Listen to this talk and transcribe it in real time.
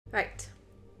Right.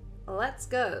 Let's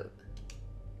go.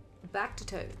 Back to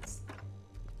Toad's.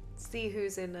 See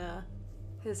who's in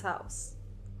his house.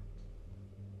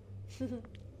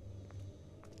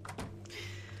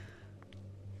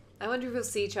 I wonder if we'll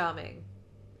see Charming.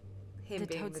 Him Did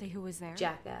being Toad the say who was there?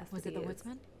 jackass. Was it the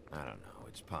woodsman? I don't know.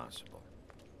 It's possible.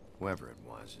 Whoever it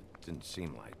was, it didn't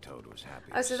seem like Toad was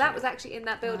happy. Oh, so that was actually in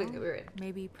that building that we were in.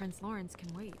 Maybe Prince Lawrence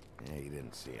can wait. Yeah, he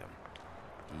didn't see him.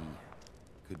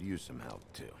 He could use some help,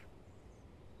 too.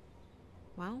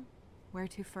 Well, where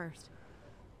to first?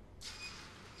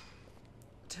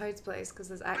 Toad's place, because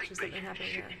there's actually something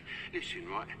happening there. Listen,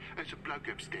 right? There's a bloke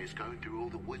upstairs going through all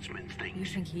the woodsman's things. You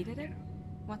think he did it?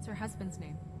 What's her husband's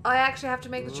name? I actually have to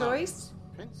make the choice.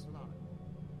 Prince Lawrence.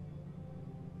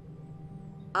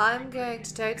 I'm going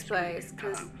to Toad's place,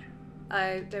 because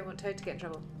I don't want Toad to get in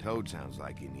trouble. Toad sounds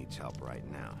like he needs help right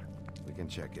now. We can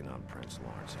check in on Prince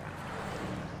Lawrence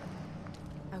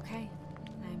after. Okay.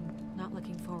 I'm not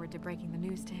looking forward to breaking the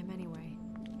news to him anyway.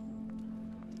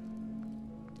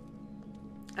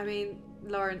 I mean,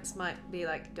 Lawrence might be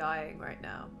like dying right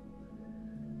now.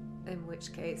 In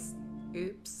which case,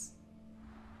 oops.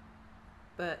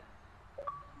 But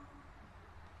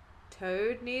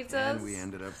Toad needs us. And we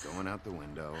ended up going out the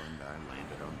window, and I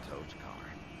landed on Toad's car.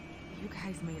 You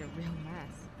guys made a real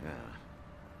mess. Yeah,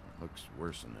 looks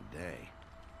worse than a day.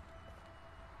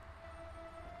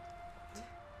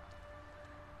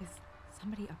 Is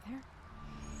somebody up there?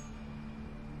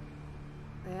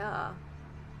 They are.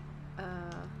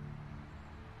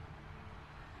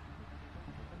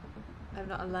 I'm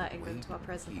not alerting them to our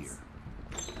presence.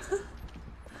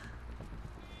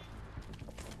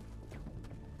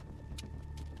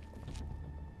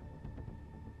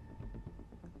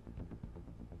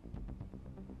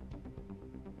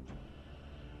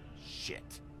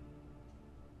 Shit.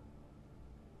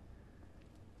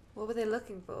 What were they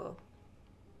looking for?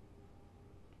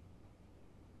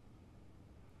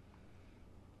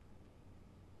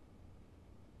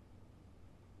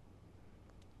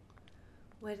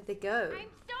 Where did they go? I'm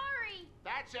sorry!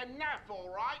 That's enough,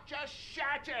 all right? Just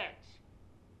shut it!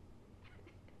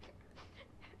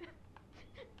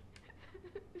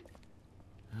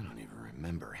 I don't even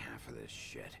remember half of this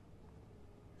shit.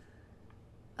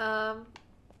 I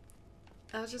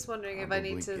was just wondering if I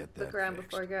need Probably to get look that around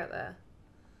fixed. before I go out there.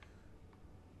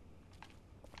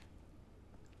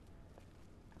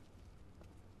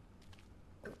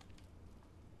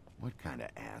 What kind of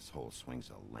asshole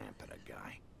swings a lamp at a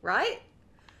guy? Right?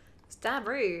 It's damn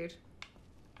rude.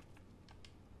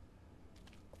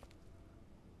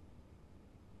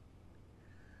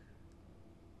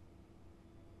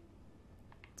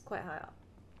 It's quite high up.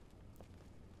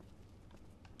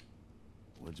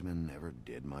 Woodsman never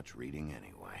did much reading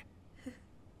anyway.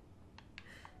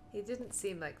 He didn't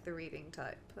seem like the reading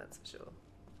type, that's for sure.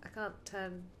 I can't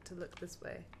turn to look this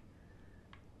way.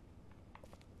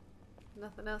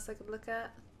 Nothing else I could look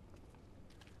at?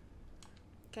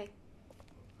 Okay.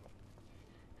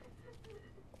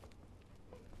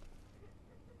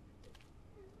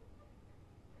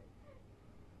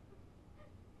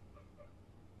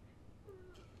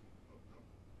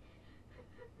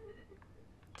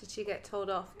 Did she get told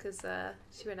off because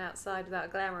she went outside without a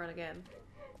glamour on again?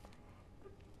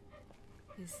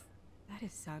 Is that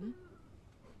his son?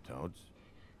 Toads?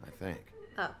 I think.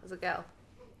 Oh, it was a girl.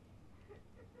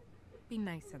 Be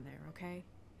nice in there, okay?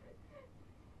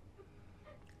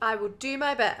 I will do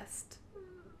my best.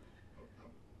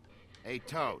 Hey,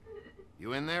 Toad.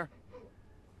 You in there?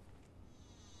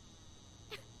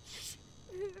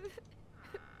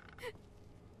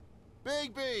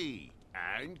 Bigby!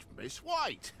 And Miss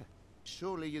White!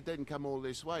 Surely you didn't come all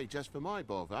this way just for my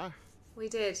bother? We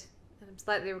did, and I'm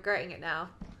slightly regretting it now.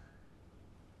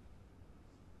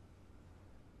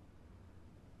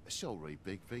 Sorry,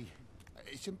 Bigby.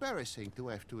 It's embarrassing to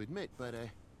have to admit, but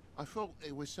I thought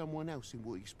there was someone else in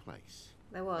Woody's place.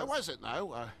 There was. There wasn't,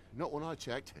 though. Not when I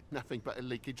checked. Nothing but a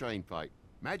leaky drain pipe.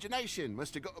 Imagination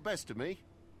must have got the best of me.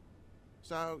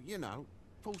 So, you know,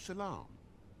 false alarm.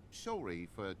 Sorry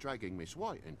for dragging Miss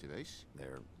White into this.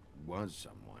 There was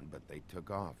someone, but they took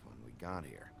off when we got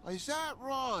here. Is that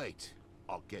right?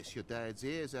 I guess your dad's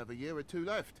ears have a year or two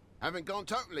left. Haven't gone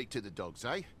totally to the dogs,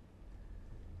 eh?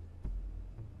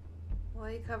 Why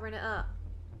are you covering it up?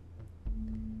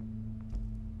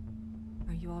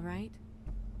 Are you alright?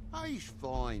 He's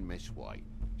fine, Miss White.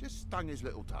 Just stung his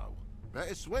little toe.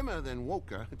 Better swimmer than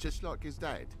Walker, just like his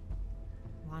dad.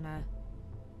 Wanna...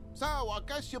 So, I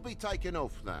guess you'll be taking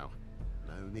off now.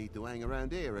 No need to hang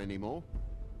around here anymore.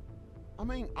 I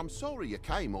mean, I'm sorry you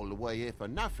came all the way here for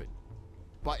nothing.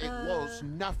 But it was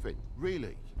nothing,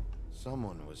 really.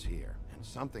 Someone was here, and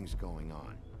something's going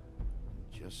on.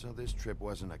 Just so this trip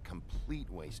wasn't a complete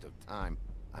waste of time,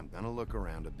 I'm gonna look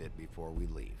around a bit before we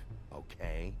leave,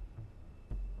 okay?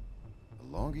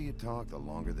 The longer you talk, the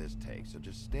longer this takes, so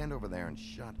just stand over there and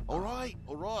shut All up. right,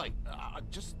 all right. I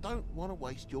just don't want to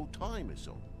waste your time, is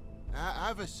all.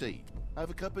 Have a seat. Have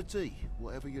a cup of tea.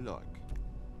 Whatever you like.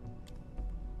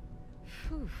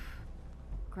 Phew.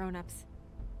 Grown-ups.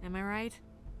 Am I right?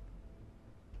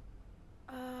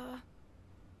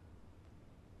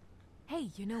 Hey,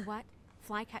 you know what?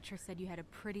 Flycatcher said you had a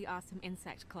pretty awesome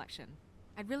insect collection.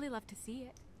 I'd really love to see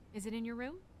it. Is it in your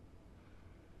room?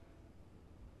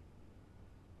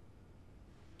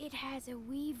 It has a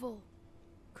weevil.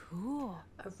 Cool.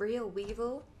 A real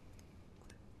weevil?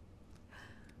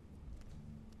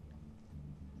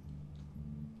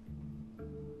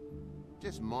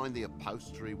 Just mind the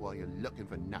upholstery while you're looking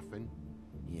for nothing.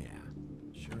 Yeah,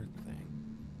 sure thing.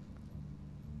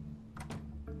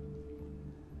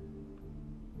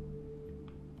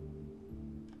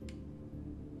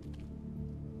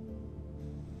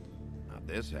 How'd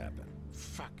this happen?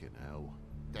 Fucking hell.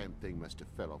 Damn thing must have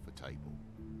fell off a table.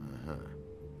 Uh-huh.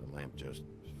 The lamp just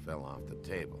fell off the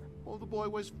table. Or the boy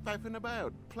was faffing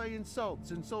about, playing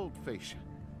salts and saltfish.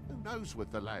 Who knows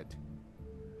with the lad?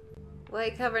 What are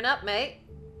you covering up, mate?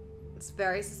 It's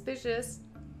very suspicious.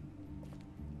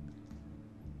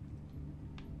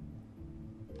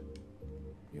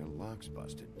 Your lock's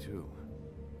busted, too.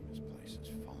 This place is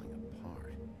falling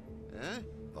apart. Eh?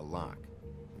 The lock.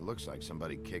 It looks like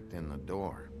somebody kicked in the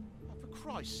door. Oh, for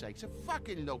Christ's sake, the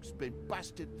fucking lock's been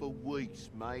busted for weeks,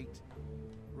 mate.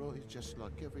 Right, it's just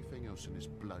like everything else in this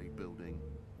bloody building.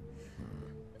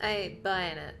 I ain't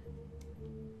buying it.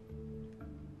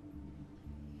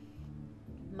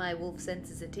 My wolf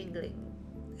senses are tingling.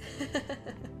 And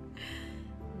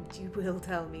you will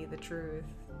tell me the truth.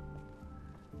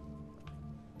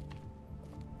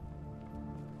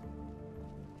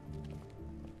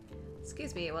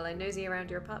 Excuse me while I nosy around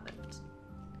your apartment.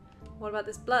 What about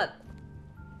this blood?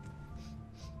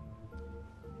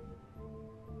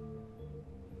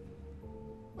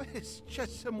 It's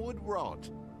just some wood rot.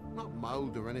 Not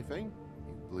mold or anything.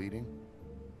 You bleeding?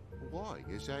 Why?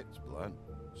 Is that... It's blood.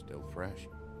 Still fresh.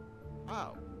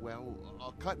 Oh, well, I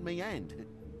cut me hand.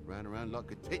 Ran around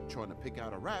like a tit trying to pick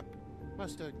out a wrap.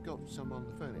 Must have got some on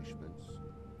the furnishments.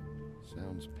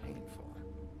 Sounds painful.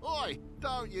 Oi!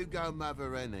 Don't you go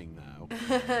mother-henning now.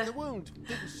 The wound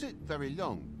didn't sit very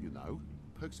long, you know.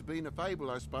 Perks of being a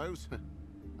fable, I suppose.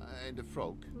 And a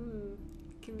frog.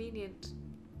 Convenient.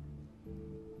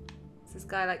 Is this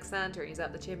guy like Santa and he's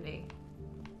up the chimney?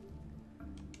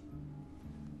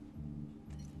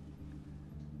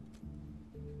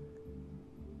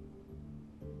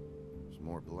 There's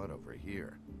more blood over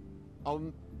here.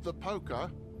 On the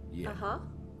poker? Yeah. Uh-huh.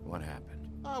 What happened?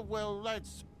 Oh, well,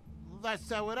 that's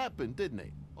how it happened, didn't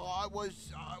it? I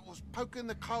was poking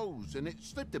the coals and it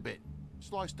slipped a bit.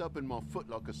 Sliced up in my foot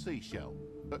like a seashell.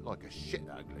 Looked like a shit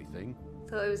ugly thing.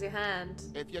 Thought it was your hand.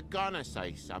 If you're gonna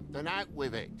say something, out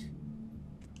with it.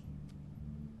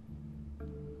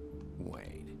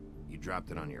 Wait. You dropped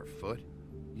it on your foot?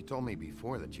 You told me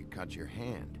before that you cut your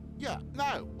hand. Yeah,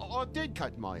 no, I did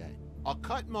cut my hand. I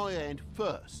cut my hand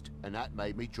first, and that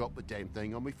made me drop the damn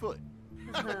thing on my foot.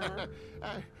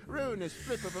 Ruinous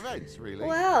flip of events, really.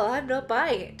 Well, I'm not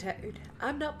buying it, Toad.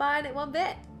 I'm not buying it one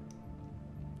bit.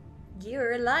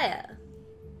 You're a liar.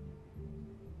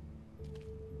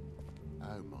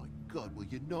 Oh my God, will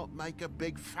you not make a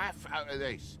big faff out of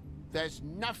this? There's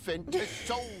nothing to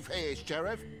solve here,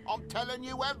 Sheriff. I'm telling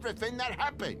you everything that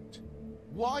happened.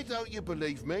 Why don't you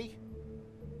believe me?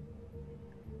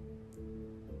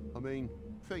 I mean,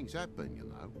 things happen, you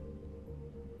know.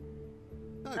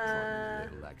 No problem,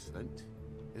 little accident.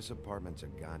 This apartment's a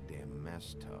goddamn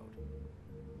mess, Toad.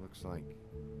 Looks like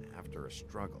after a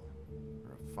struggle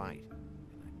or a fight.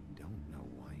 And I don't know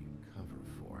why you cover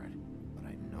for it, but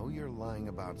I know you're lying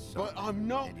about something. But I'm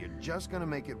not. And you're just gonna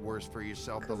make it worse for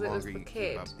yourself the 'Cause it was longer the you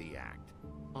kid. keep up the act.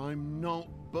 I'm not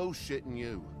bullshitting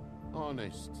you.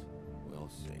 Honest. We'll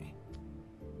see.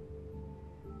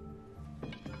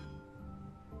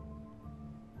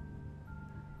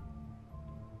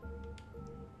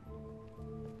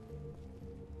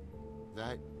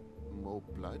 That more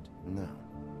blood? No,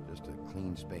 just a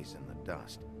clean space in the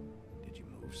dust. Did you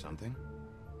move something?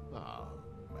 Oh,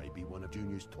 maybe one of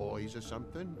Junior's toys or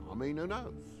something. I mean, who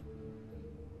knows?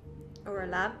 Or a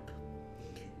lamp.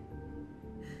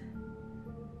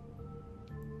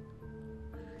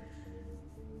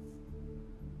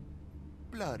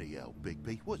 Bloody hell,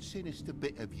 Bigby. What sinister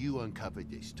bit have you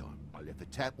uncovered this time? I left the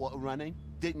tap water running,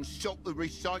 didn't stop the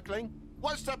recycling.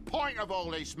 What's the point of all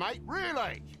this, mate?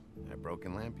 Really? That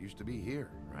broken lamp used to be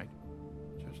here, right?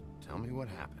 Tell me what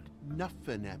happened.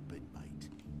 Nothing happened, mate.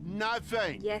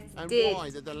 Nothing! Yes, it and did. why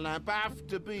did the lamp have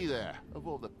to be there, of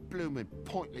all the blooming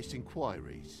pointless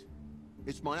inquiries?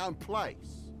 It's my own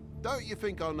place. Don't you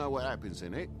think I know what happens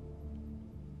in it?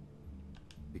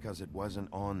 Because it wasn't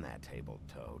on that table,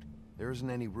 Toad. There isn't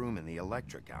any room in the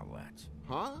electric outlets.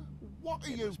 Huh? What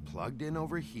are It you... was plugged in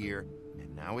over here,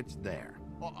 and now it's there.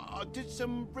 I did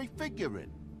some refiguring.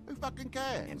 Who fucking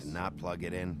cares? And to not plug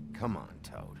it in? Come on,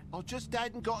 Toad. I just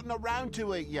hadn't gotten around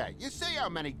to it yet. You see how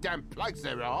many damn plugs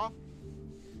there are?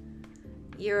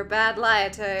 You're a bad liar,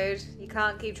 Toad. You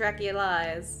can't keep track of your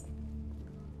lies.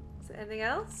 Is there anything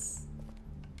else?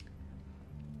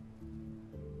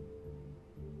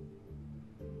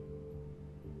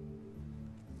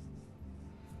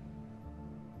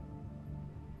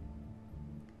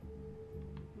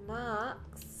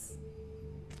 Marks.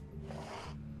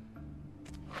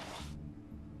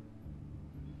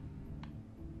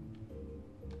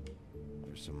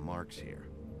 There's some marks here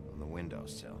on the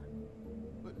windowsill.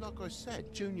 But like I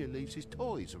said, Junior leaves his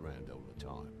toys around all the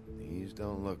time. These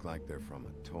don't look like they're from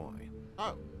a toy.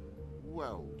 Oh,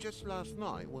 well, just last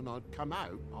night when I'd come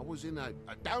out, I was in a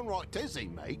downright dizzy,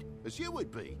 mate, as you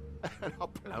would be. And I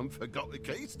plumb forgot the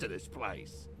keys to this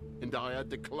place. And I had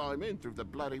to climb in through the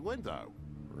bloody window.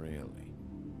 Really?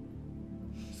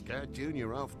 Scared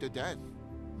Junior half to death.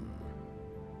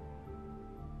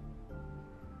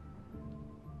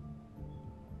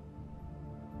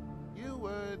 You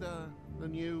heard the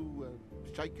new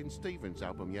Shakin' Stevens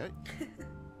album yet?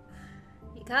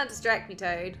 You can't distract me,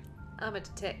 Toad. I'm a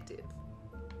detective.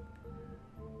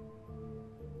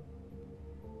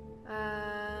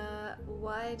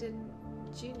 Why didn't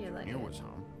Junior let Junior you? was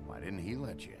home. Why didn't he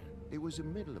let you in? It was the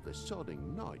middle of a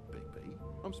sodding night, Bigby.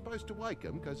 I'm supposed to wake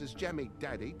him because his jammy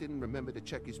daddy didn't remember to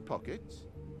check his pockets.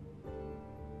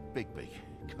 Bigby,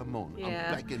 come on, Yeah.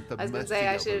 I'm begging for I was gonna mercy say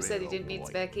I over should have here, said he old didn't need boy.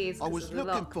 spare keys. I 'cause was of the looking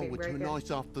lock being forward to a broken.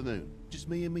 nice afternoon, just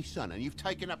me and me son, and you've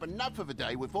taken up enough of a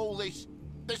day with all this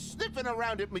sniffing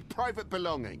around at me private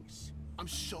belongings. I'm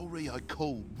sorry I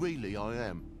called, really I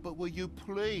am, but will you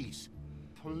please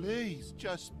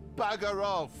just bugger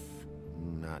off?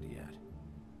 Not yet.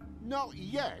 Not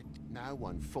yet. No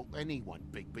one fought anyone,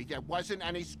 Bigby. There wasn't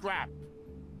any scrap.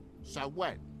 So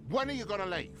when? When are you gonna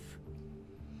leave?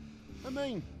 I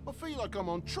mean, I feel like I'm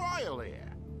on trial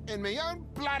here. In my own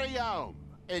bloody home.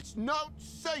 It's not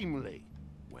seemly.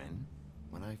 When?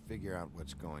 When I figure out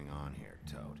what's going on here,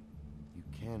 Toad. You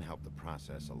can help the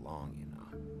process along, you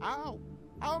know. How?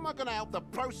 How am I gonna help the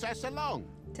process along?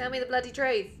 Tell me the bloody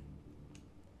truth.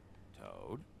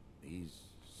 Toad, these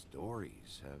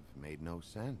stories have made no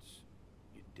sense.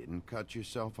 You didn't cut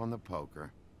yourself on the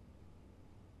poker.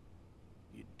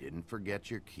 You didn't forget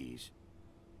your keys.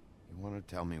 You want to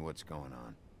tell me what's going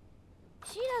on?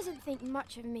 She doesn't think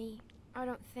much of me, I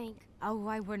don't think. Oh,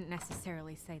 I wouldn't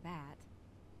necessarily say that.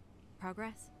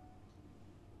 Progress?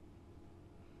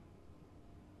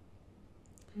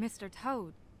 Mr.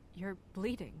 Toad, you're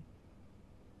bleeding.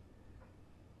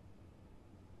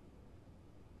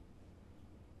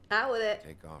 Out with it.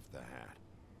 Take off the hat.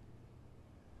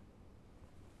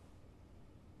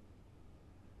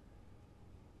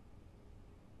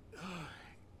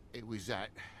 It was that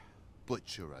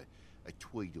butcher, a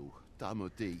Tweedle, Dum or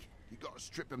D. You gotta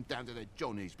strip them down to their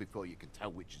johnnies before you can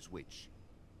tell which is which.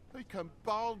 He come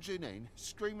bulging in,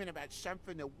 screaming about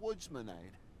something the woodsman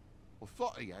had. Or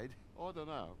thought he had, I don't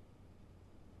know.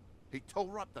 He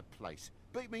tore up the place,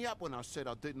 beat me up when I said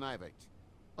I didn't have it.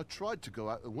 I tried to go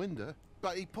out the window,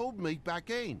 but he pulled me back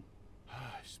in.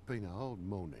 It's been a hard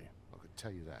morning, I could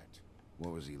tell you that.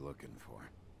 What was he looking for?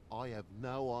 I have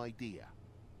no idea.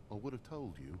 I would have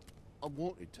told you. I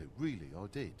wanted to, really, I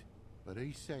did. But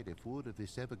he said if word of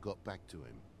this ever got back to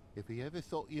him, if he ever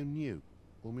thought you knew,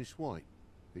 or Miss White,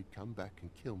 he'd come back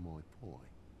and kill my boy.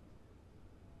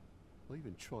 I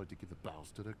even tried to give the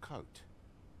bastard a coat.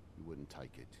 He wouldn't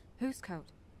take it. Whose coat?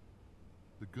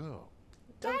 The girl.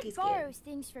 Donkey Dad skin. borrows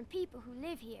things from people who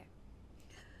live here.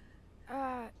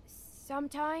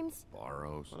 Sometimes.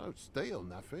 Borrows? I don't steal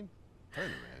nothing. Turn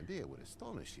around here would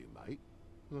astonish you, mate.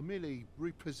 I merely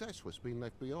repossess what's been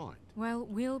left behind. Well,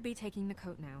 we'll be taking the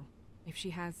coat now. If she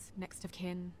has next of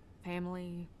kin,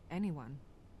 family, anyone.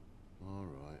 All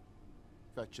right.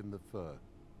 Fetch him the fur.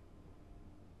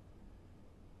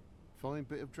 Fine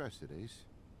bit of dress it is.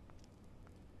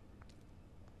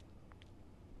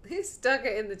 Who stuck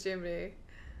it in the chimney?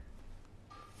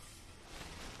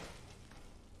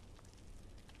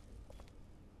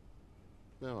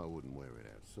 No, I wouldn't wear it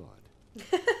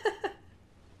outside.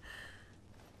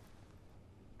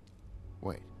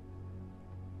 Wait,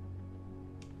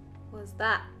 What's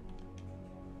that?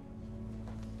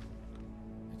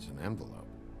 It's an envelope.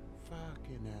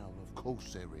 Fucking hell, of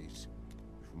course there is.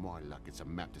 With my luck, it's a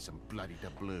map to some bloody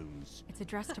doubloons. It's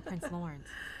addressed to Prince Lawrence.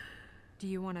 Do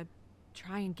you want to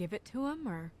try and give it to him,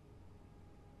 or?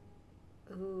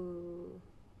 Ooh.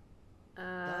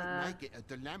 Don't make it a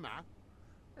dilemma.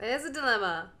 There's a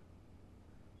dilemma.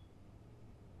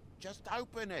 Just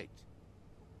open it.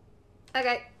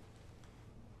 Okay.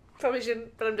 Probably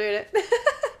shouldn't, but I'm doing it.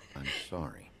 I'm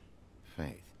sorry.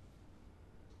 Faith.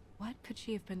 What could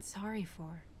she have been sorry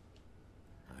for?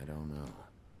 I don't know.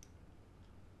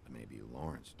 Maybe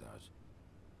Lawrence does.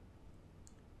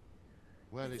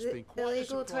 Well, Is it's it been quite a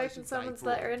illegal to surprising open someone's day for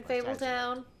all letter in of us, hasn't it?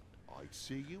 Fabletown? I'd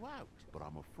see you out, but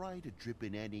I'm afraid of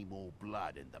dripping any more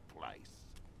blood in the place.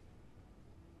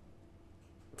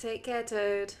 Take care,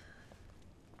 Toad.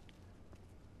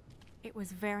 It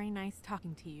was very nice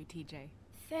talking to you, TJ.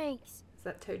 Thanks. Is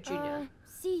that Toad Jr.?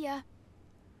 See ya.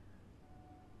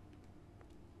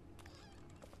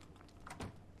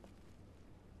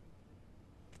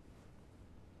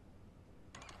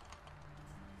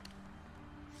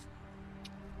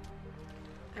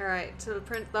 Alright, to the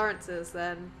Prince Lawrence's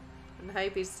then. And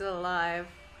hope he's still alive.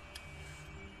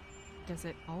 Does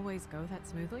it always go that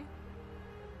smoothly?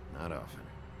 Not often.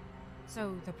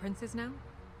 So, the princes now?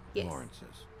 Yes.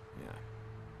 Lawrence's. Yeah.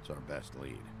 It's our best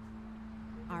lead.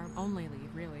 Our only lead,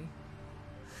 really.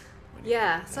 When you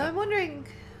Yeah, think of so that, I'm wondering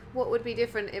what would be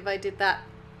different if I did that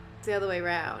the other way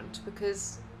round.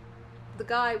 Because the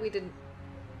guy we didn't...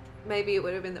 Maybe it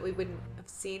would have been that we wouldn't have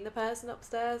seen the person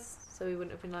upstairs. So we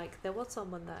wouldn't have been like, there was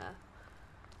someone there.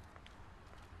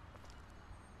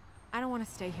 I don't want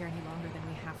to stay here any longer than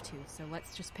we have to, so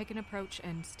let's just pick an approach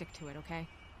and stick to it, okay?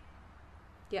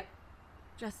 Yep.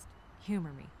 Just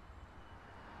humor me.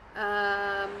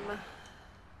 When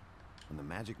the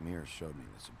magic mirror showed me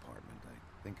this apartment, I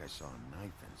think I saw a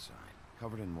knife inside,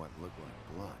 covered in what looked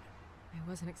like blood. I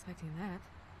wasn't expecting that.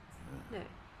 No.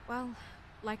 Well,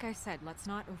 like I said, let's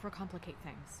not overcomplicate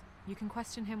things. You can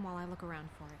question him while I look around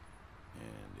for it.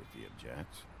 And if he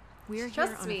objects, We're here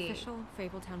Trust on me. official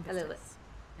Fabletown A little bit. business.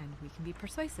 And we can be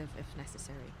persuasive if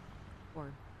necessary.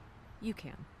 Or you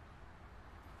can.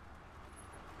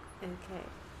 Okay.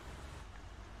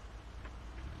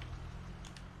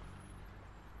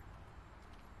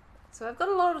 So I've got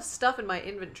a lot of stuff in my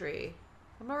inventory.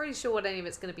 I'm not really sure what any of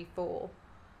it's going to be for.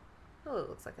 Oh, it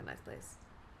looks like a nice place.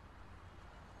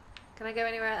 Can I go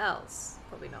anywhere else?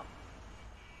 Probably not.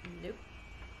 Nope.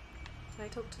 Can I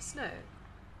talk to Snow?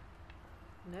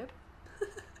 Nope.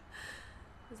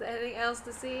 Is there anything else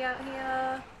to see out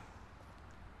here?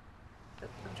 Oh,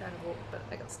 I'm trying to walk, but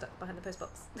I got stuck behind the post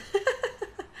box.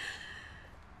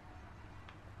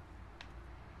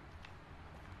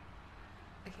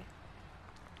 Okay.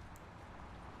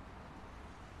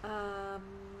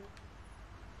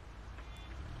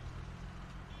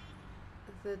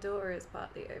 The door is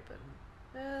partly open.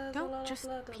 There's a lot Don't of just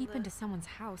blood on peep there. into someone's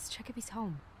house. Check if he's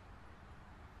home.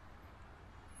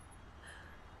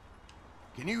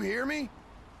 can you hear me?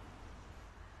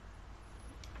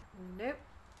 Nope.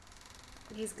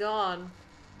 He's gone.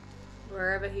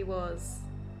 Wherever he was.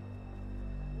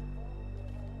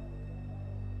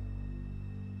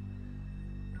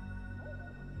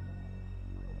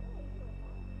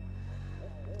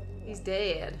 He's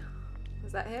dead.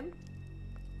 Was that him?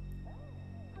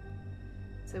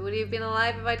 So would he have been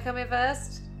alive if I'd come here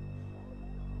first?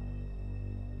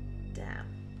 Damn.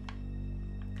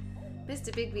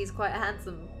 Mr. Bigby's quite a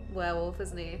handsome werewolf,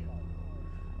 isn't he?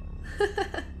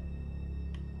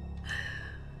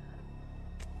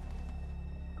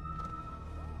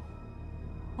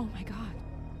 Oh my god.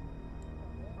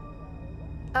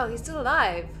 Oh, he's still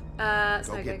alive.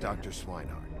 Go get Dr.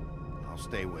 Swinehart. I'll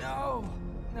stay with you. No,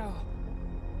 no.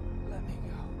 Let me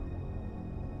go.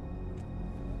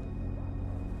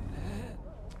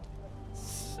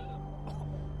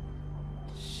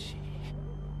 She.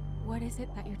 What is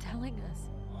it that you're telling us?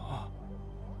 What?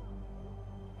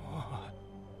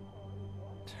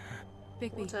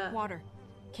 Bigby, water.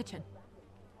 Kitchen.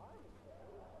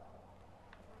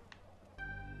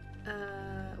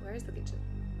 Where is the kitchen?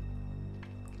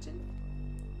 Kitchen?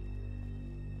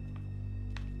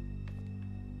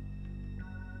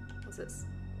 What's this?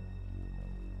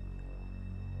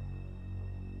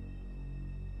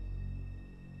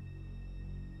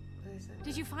 What is it?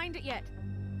 Did you find it yet?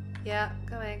 Yeah,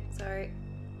 coming. Sorry.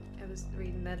 I was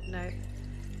reading that note.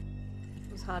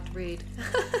 It was hard to read.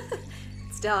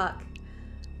 It's dark.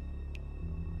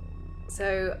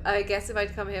 So I guess if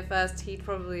I'd come here first, he'd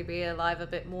probably be alive a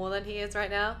bit more than he is right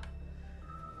now.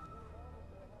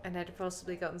 And I'd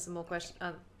possibly gotten some more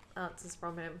answers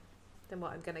from him than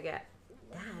what I'm gonna get.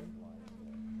 Damn.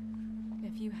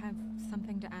 If you have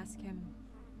something to ask him,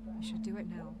 you should do it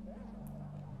now.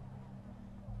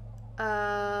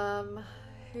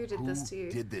 Who did this to you?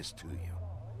 Who did this to you?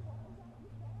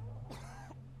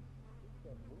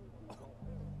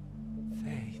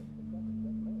 Faith.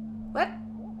 What?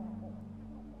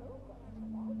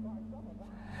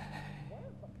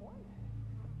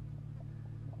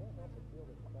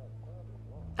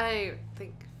 I don't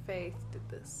think Faith did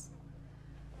this.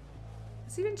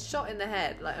 Has he been shot in the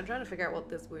head? Like, I'm trying to figure out what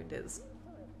this wound is.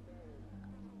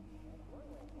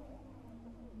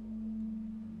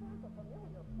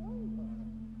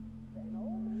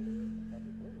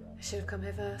 I should have come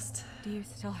here first. Do you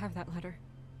still have that letter?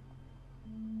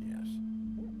 Yes.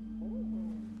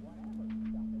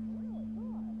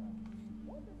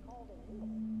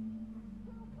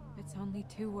 It's only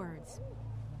 2 words,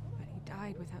 but he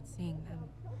died without seeing them.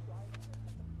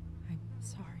 I'm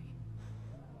sorry.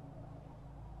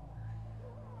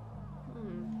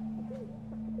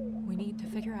 We need to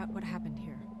figure out what happened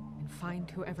here and find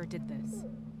whoever did this.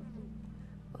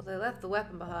 Well, they left the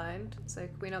weapon behind, so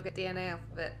could we not get DNA off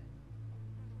of it?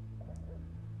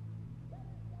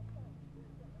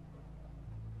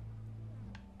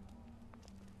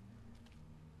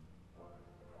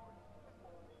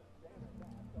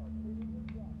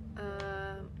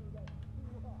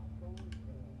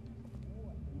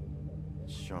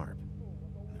 It's sharp.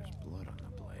 And there's blood on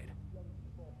the blade.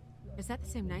 Is that the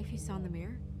same knife you saw in the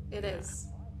mirror? It Yeah. is.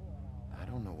 I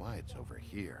don't know why it's over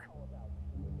here.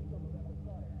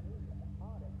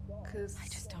 Because I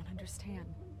just don't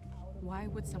understand. Why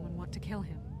would someone want to kill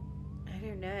him? I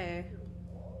don't know.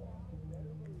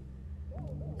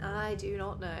 I do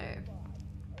not know.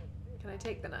 Can I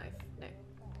take the knife? No.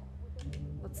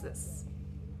 What's this?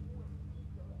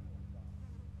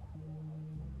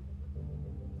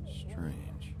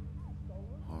 Strange.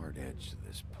 Hard edge to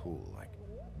this pool, like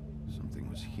something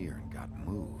was here and got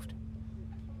moved.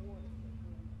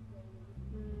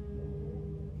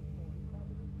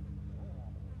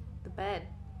 The bed.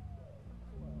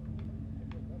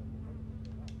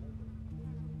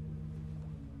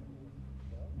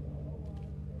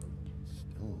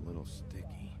 Still a little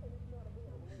sticky.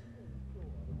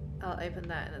 I'll open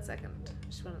that in a second.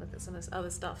 Just want to look at some of this other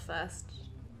stuff first.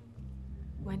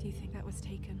 When do you think that was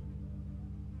taken?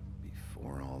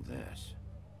 Before all this.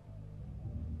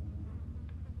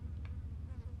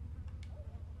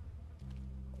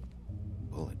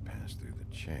 Bullet passed through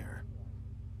the chair.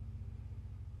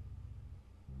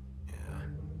 Yeah,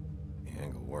 the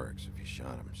angle works if he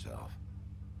shot himself.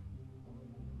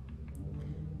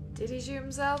 Did he shoot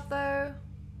himself though?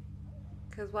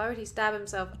 Because why would he stab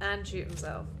himself and shoot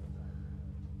himself?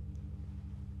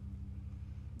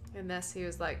 Unless he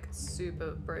was like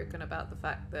super broken about the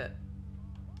fact that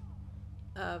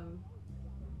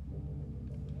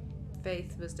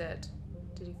Faith was dead.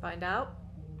 Did he find out?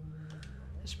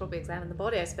 I should probably examine the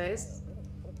body, I suppose.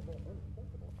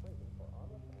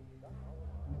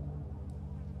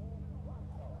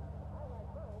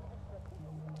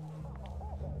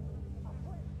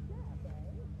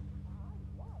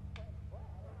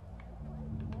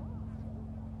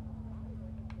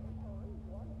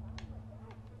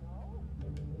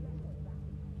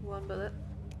 One bullet.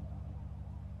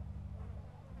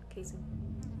 Casing.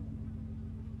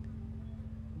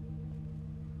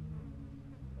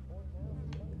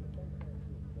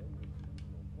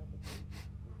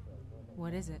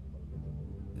 What is it?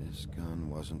 This gun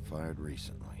wasn't fired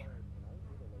recently.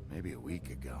 Maybe a week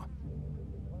ago.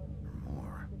 Or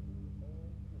more.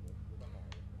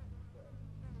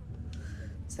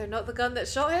 So not the gun that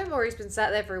shot him, or he's been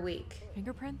sat there for a week?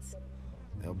 Fingerprints?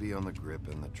 They'll be on the grip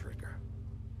and the trigger.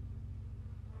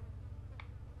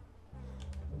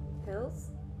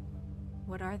 Pills?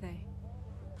 What are they?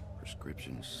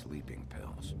 Prescription sleeping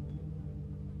pills.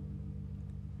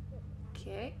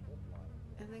 Okay.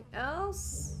 Anything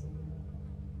else?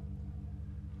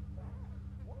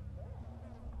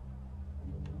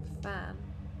 Fan.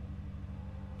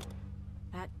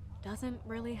 That doesn't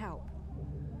really help.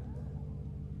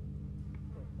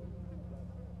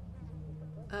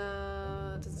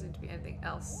 Doesn't seem to be anything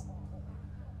else.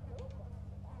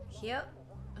 Here,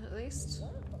 at least.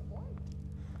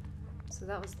 So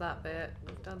that was that bit.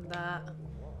 We've done that.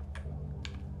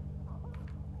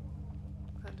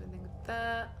 Can't do anything with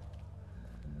that.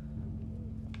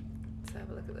 Let's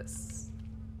have a look at this.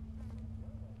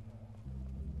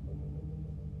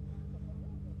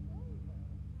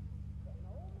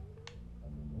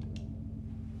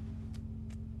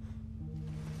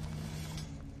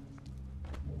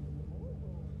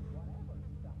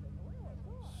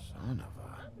 Son of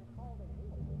a...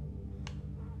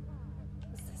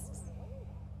 What's this?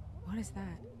 What is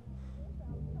that?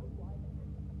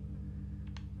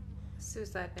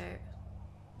 Suicide note.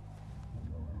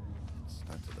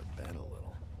 Stuck to the bed a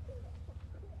little.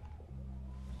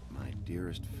 My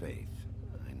dearest Faith,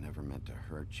 I never meant to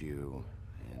hurt you,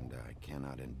 and I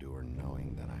cannot endure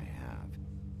knowing that I have.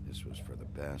 This was for the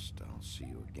best. I'll see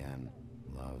you again.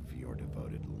 Love, your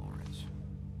devoted Lawrence.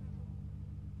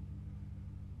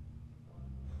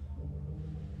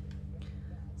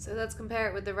 So let's compare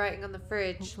it with the writing on the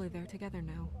fridge. Hopefully they're together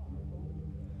now.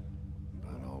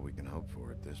 About all we can hope for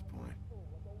at this point.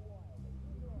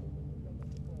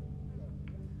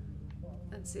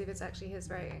 Let's see if it's actually his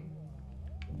writing.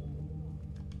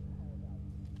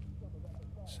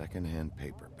 Second-hand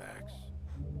paperbacks.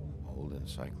 Old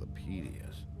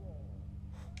encyclopedias.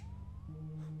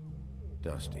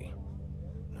 Dusty.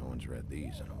 No one's read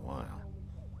these in a while.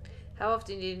 How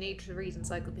often do you need to read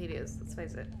encyclopedias? Let's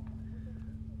face it.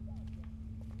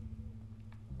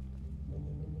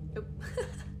 Oh.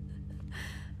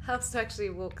 How to actually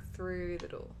walk through the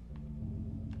door.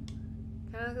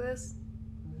 Can I look at this?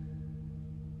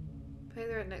 Pay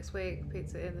the rent next week.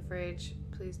 Pizza in the fridge.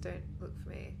 Please don't look for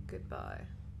me. Goodbye.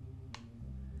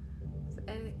 Is there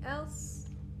anything else?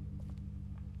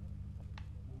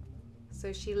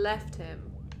 So she left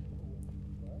him.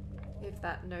 If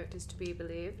that note is to be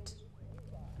believed.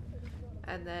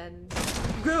 And then...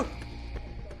 Go!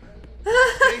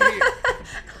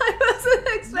 I wasn't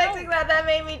expecting that. That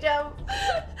made me jump.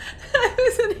 I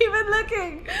wasn't even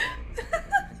looking.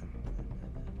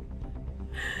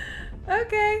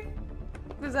 Okay.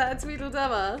 Was that a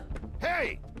Tweedledummer?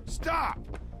 Hey! Stop!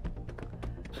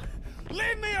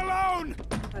 Leave me alone!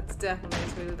 That's definitely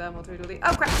a Tweedledum or Tweedledee.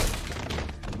 Oh crap!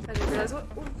 I didn't realise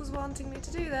what Wolf was wanting me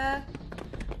to do there.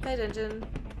 Pay attention.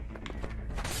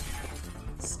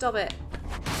 Stop it.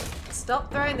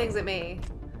 Stop throwing things at me.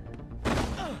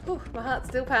 Ooh, my heart's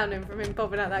still pounding from him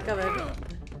popping out that cupboard.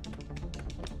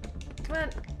 Come on,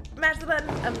 mash the button.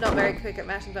 I'm not very quick at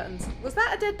mashing buttons. Was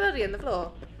that a dead body on the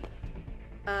floor?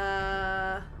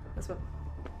 This one.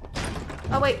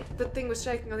 Oh wait, the thing was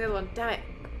shaking on the other one. Damn it.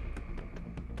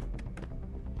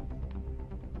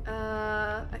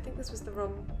 I think this was the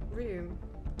wrong room.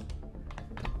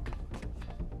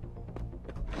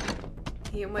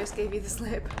 He almost gave you the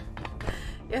slip.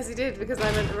 Yes, he did, because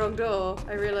I went the wrong door.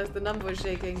 I realised the number was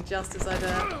shaking just as I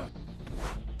did.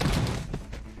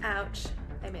 Ouch.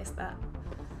 I missed that.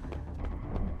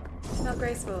 Not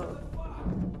graceful.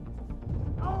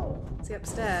 Is he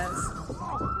upstairs?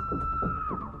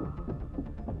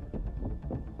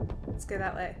 Let's go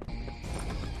that way.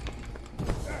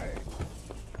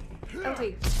 LT.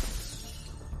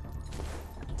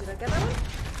 Did I get that one?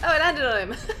 Oh, I landed on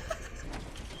him.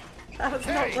 That was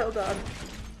not well done.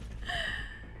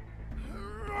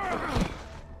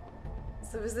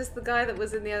 So is this the guy that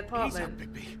was in the apartment? Ease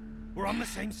up, Bigby. We're on the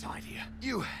same side here.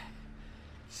 You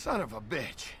son of a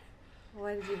bitch.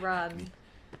 Why did you run?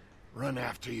 Run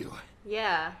after you.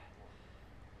 Yeah.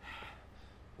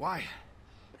 Why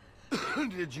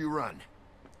did you run?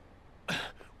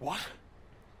 What?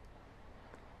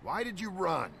 Why did you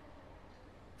run?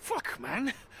 Fuck,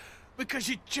 man. Because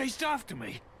you chased after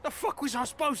me. The fuck was I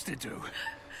supposed to do?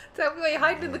 Tell me why you're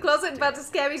hiding in the closet and about to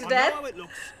scare me to I death. know how it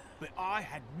looks, but I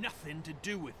had nothing to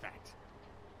do with that.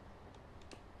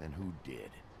 Then who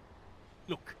did?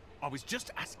 Look, I was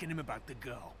just asking him about the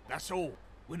girl. That's all.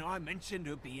 When I mentioned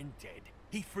her being dead,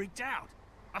 he freaked out.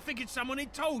 I figured someone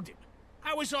had told him.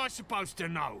 How was I supposed to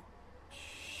know?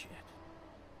 Shit.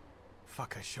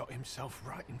 Fucker shot himself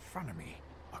right in front of me.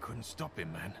 I couldn't stop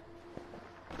him, man.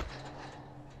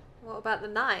 What about the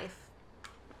knife?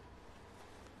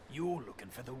 You're looking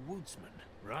for the woodsman,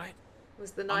 right?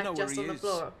 Was the I know knife where just he on the is.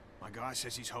 floor? My guy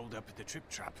says he's holed up at the Trip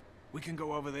Trap. We can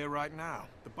go over there right now,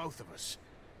 the both of us.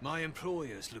 My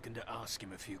employer's looking to ask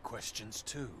him a few questions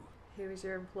too. Who is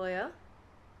your employer?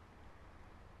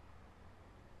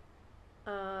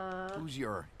 Who's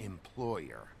your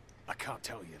employer? I can't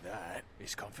tell you that.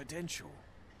 It's confidential.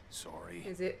 Sorry.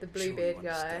 Is it the Sure you Bluebeard guy?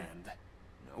 understand.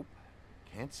 Nope.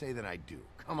 Can't say that I do.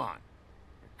 Come on.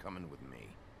 You're coming with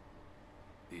me.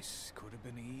 This could have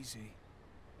been easy.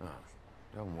 Oh,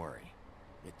 don't worry.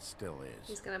 It still is.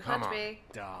 He's gonna Come punch on. me.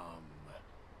 Dumb.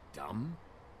 Dumb?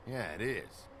 Yeah, it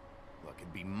is. Look,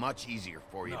 it'd be much easier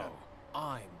for you No,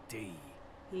 I'm D.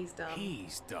 He's dumb.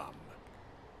 He's dumb.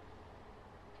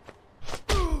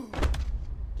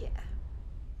 Yeah.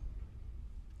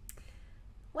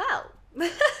 Well.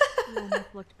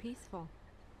 Lilith looked peaceful.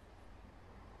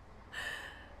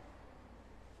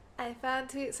 I found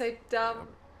two. So dumb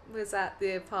was at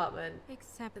the apartment.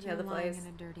 Except In the you're other lying place. in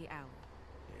a dirty alley.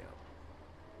 to. Yep.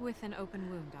 With an open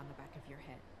wound on the back of your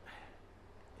head.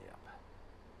 Yep.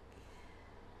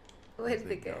 Where did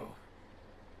they go?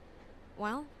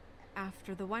 Well,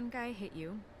 after the one guy hit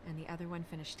you, and the other one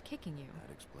finished kicking you,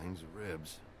 That explains the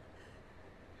ribs.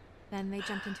 then they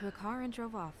jumped into a car and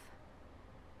drove off.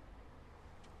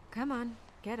 Come on,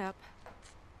 get up.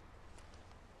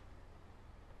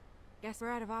 Guess we're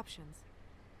out of options.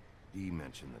 Dee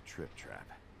mentioned the trip trap.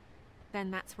 Then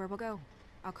that's where we'll go.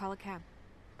 I'll call a cab.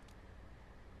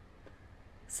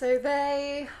 So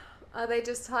are they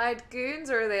just hired goons,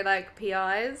 or are they like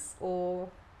PIs, or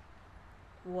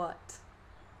what?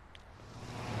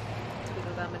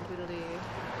 Tweedledum and Tweedledee.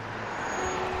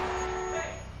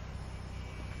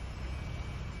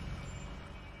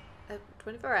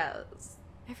 24 hours.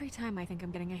 Every time I think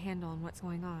I'm getting a handle on what's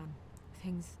going on,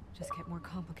 things just get more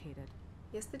complicated.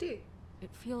 Yes, they do. It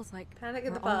feels like Panic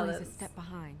at we're the always a Barlows. step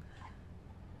behind.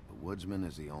 The woodsman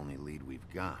is the only lead we've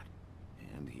got,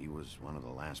 and he was one of the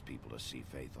last people to see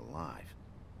Faith alive.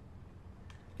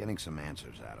 Getting some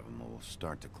answers out of him will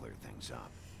start to clear things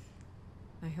up.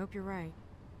 I hope you're right.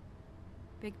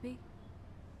 Bigby,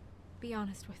 be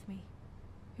honest with me.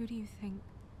 Who do you think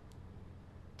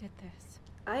did this?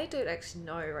 I don't actually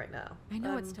know right now. I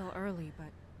know it's still early, but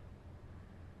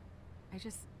I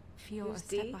just feel a who's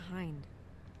step Dee? behind.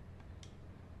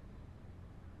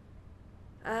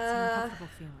 It's an uncomfortable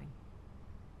feeling.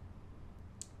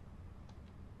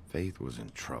 Faith was in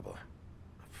trouble,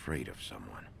 afraid of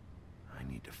someone. I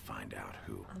need to find out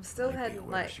who. I'm still Might be heading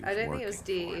whoever like she I don't think it was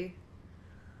working for. D.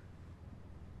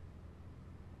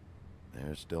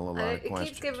 There's still a lot I of don't, it questions.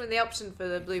 keeps giving the option for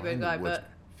the bluebird Find the guy, woodsman,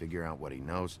 but figure out what he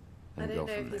knows, I and don't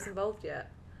go know from if he's there. involved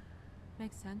yet.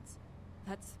 Makes sense.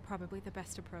 That's probably the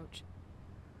best approach.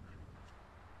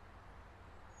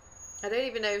 I don't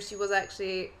even know if she was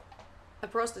actually a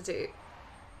prostitute.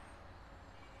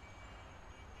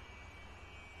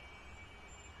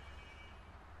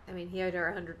 I mean, he owed her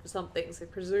 100 for something, so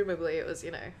presumably it was,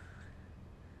 you know.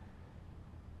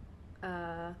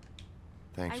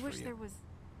 Thanks I for wish you. there was.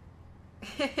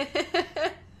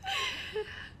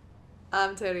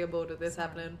 I'm totally on board with this Sorry.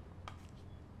 happening.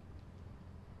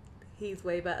 He's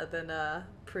way better than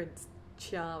Prince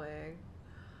Charming.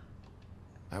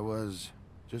 I was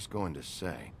just going to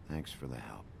say, thanks for the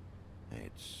help.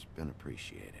 It's been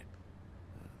appreciated.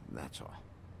 That's all.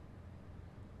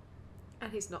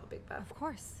 And he's not a big bad. Of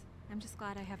course. I'm just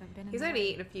glad I haven't been in He's the only way.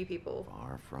 eaten a few people,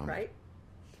 Far from it. right?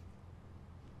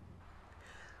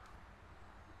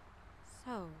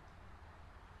 So.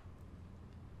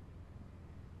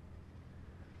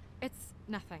 It's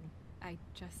nothing. I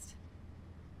just.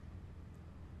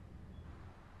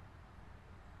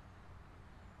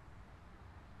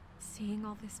 Seeing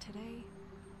all this today,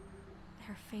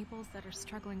 there are fables that are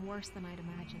struggling worse than I'd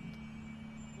imagined.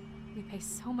 We pay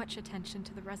so much attention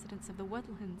to the residents of the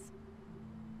woodlands.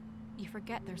 You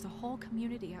forget there's a whole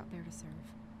community out there to serve.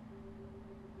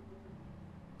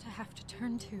 To have to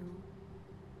turn to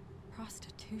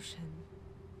prostitution.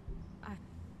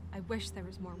 I wish there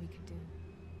was more we could do.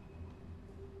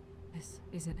 This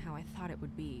isn't how I thought it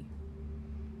would be.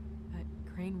 But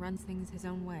Crane runs things his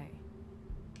own way.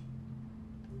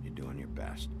 You're doing your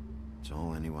best. It's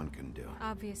all anyone can do.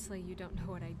 Obviously, you don't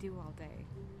know what I do all day.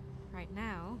 Right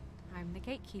now, I'm the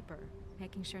gatekeeper,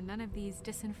 making sure none of these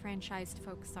disenfranchised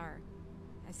folks are,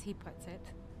 as he puts it,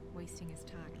 wasting his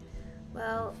time.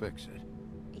 Well, Fix it.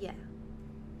 yeah.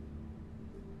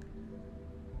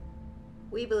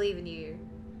 We believe in you.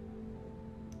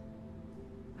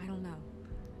 I don't know.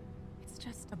 It's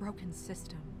just a broken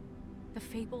system. The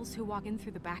fables who walk in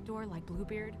through the back door like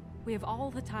Bluebeard, we have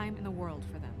all the time in the world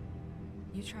for them.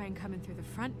 You try and come in through the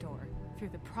front door, through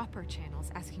the proper channels,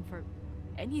 asking for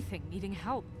anything, needing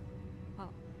help.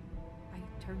 Well,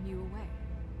 I turn you away.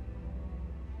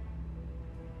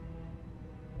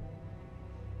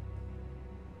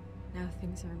 Now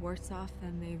things are worse off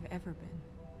than they've ever been.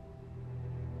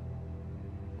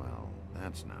 Well,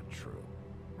 that's not true.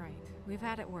 Right. We've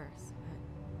had it worse,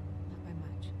 but not by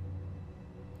much.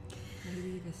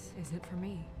 Maybe this isn't for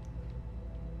me.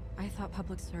 I thought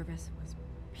public service was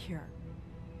pure.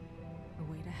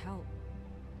 A way to help.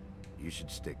 You should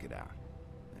stick it out.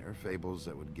 There are fables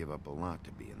that would give up a lot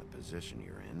to be in the position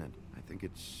you're in, and I think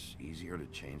it's easier to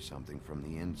change something from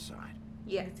the inside.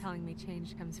 Yes. You're telling me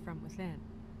change comes from within.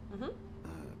 Mm-hmm.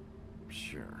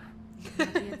 Sure.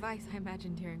 Not the advice I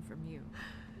imagined hearing from you.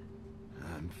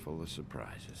 I'm full of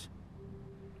surprises.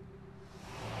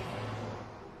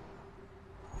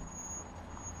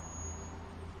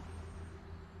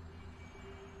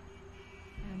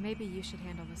 Maybe you should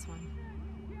handle this one.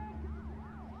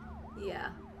 Yeah.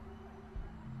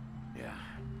 Yeah,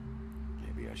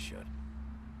 maybe I should.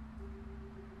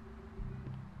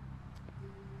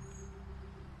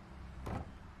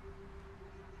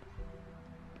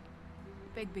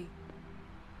 Bigby.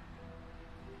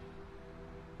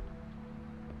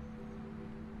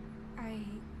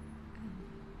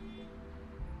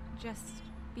 Just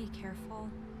be careful,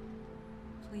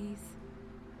 please.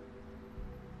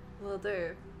 Will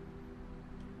do.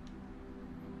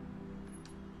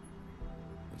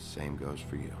 The same goes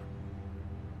for you.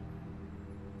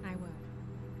 I will.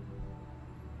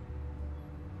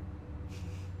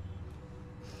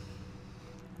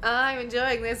 I'm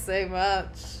enjoying this so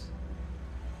much.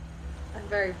 I'm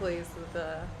very pleased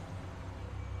that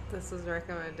this was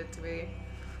recommended to me.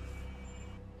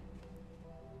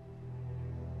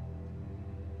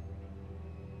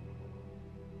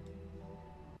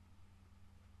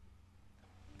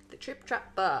 The Trip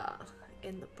Trap Bar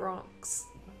in the Bronx.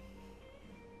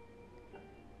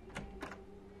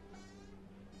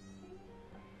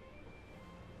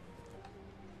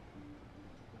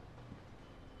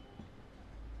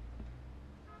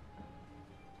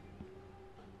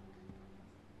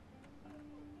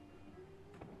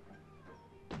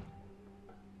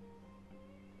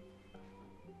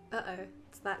 Uh-oh,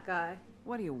 it's that guy.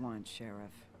 What do you want,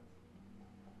 Sheriff?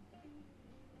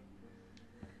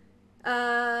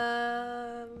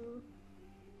 I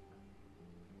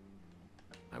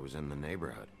was in the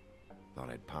neighborhood. Thought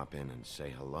I'd pop in and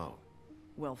say hello.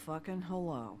 Well, fucking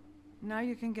hello. Now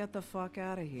you can get the fuck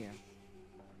out of here.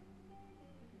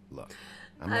 Look,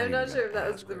 I'm even not sure gonna if that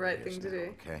was ask the where right he is thing to now,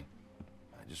 do. Okay?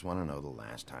 I just want to know the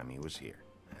last time he was here.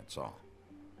 That's all.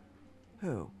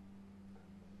 Who?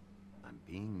 I'm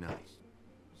being nice.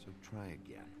 So try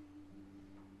again.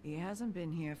 He hasn't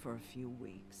been here for a few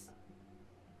weeks.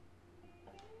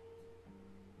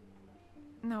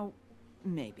 No,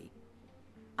 maybe.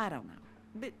 I don't know.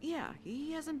 But yeah,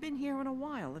 he hasn't been here in a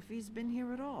while, if he's been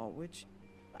here at all, which...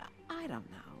 I don't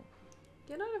know.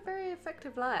 You're not a very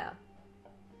effective liar.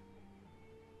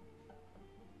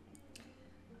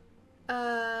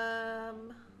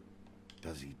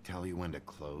 Does he tell you when to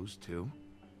close, too?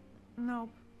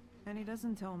 Nope. And he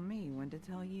doesn't tell me when to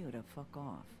tell you to fuck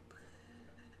off.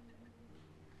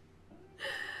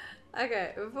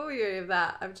 Okay, before we do any of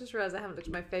that, I've just realised I haven't looked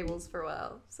at my fables for a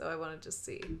while, so I want to just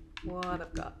see what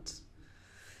I've got.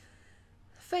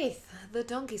 Faith, the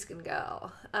donkey skin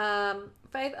girl.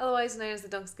 Faith, otherwise known as the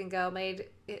donkey skin girl, made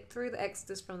it through the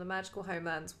exodus from the magical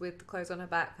homelands with the clothes on her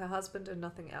back, her husband, and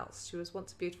nothing else. She was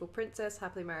once a beautiful princess,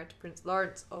 happily married to Prince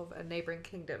Lawrence of a neighbouring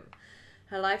kingdom.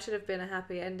 Her life should have been a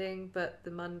happy ending, but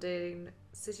the mundane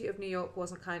city of New York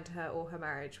wasn't kind to her or her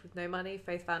marriage. With no money,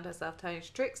 Faith found herself turning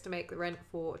to tricks to make the rent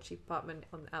for a cheap apartment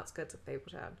on the outskirts of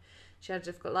Fabletown. She had a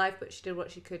difficult life, but she did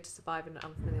what she could to survive in an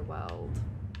unfamiliar world.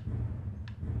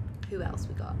 Who else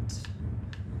we got?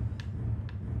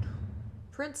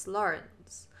 Prince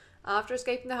Lawrence. After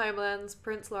escaping the homelands,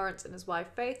 Prince Lawrence and his wife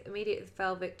Faith immediately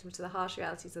fell victim to the harsh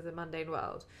realities of the mundane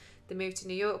world. They moved to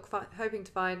New York, hoping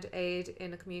to find aid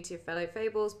in a community of fellow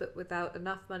Fables, but without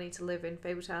enough money to live in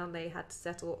Fabletown, they had to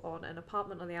settle on an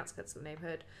apartment on the outskirts of the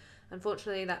neighborhood.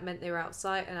 Unfortunately, that meant they were out of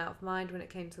sight and out of mind when it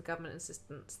came to the government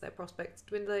assistance. Their prospects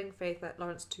dwindling, Faith left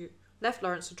Lawrence to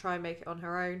try and make it on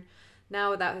her own.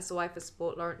 Now, without his wife as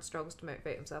support, Lawrence struggles to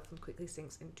motivate himself and quickly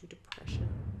sinks into depression.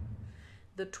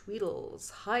 The Tweedles,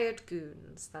 hired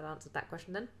goons. That answered that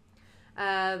question then.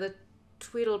 The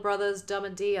Tweedle brothers, Dum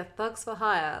and Dee, are thugs for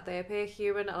hire. They appear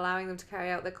human, allowing them to carry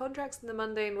out their contracts in the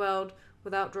mundane world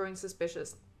without drawing suspicion.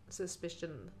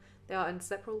 They are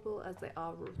inseparable as they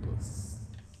are ruthless.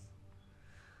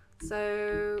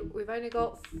 So, we've only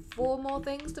got 4 more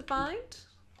things to find.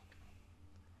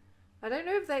 I don't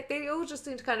know if they all just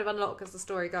seem to kind of unlock as the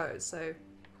story goes, so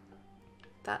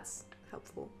that's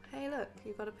helpful. Hey look,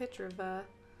 you got a picture of the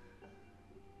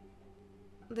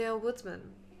old woodsman.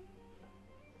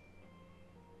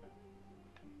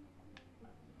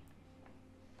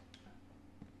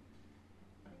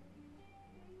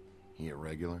 He a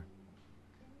regular?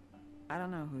 I don't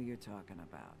know who you're talking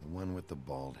about. The one with the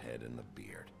bald head and the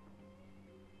beard.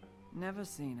 Never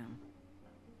seen him.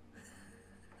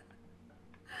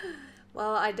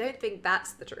 Well, I don't think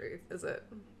that's the truth, is it?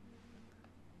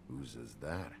 Whose is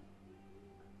that?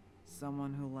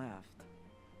 Someone who left.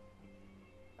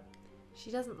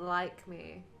 She doesn't like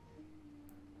me.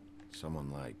 Someone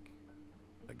like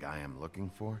the guy I'm looking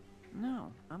for?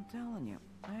 No, I'm telling you.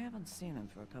 I haven't seen him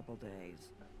for a couple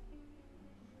days.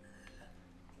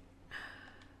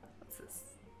 What's this?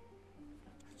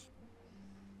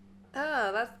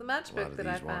 Oh, that's the A lot matchbook of that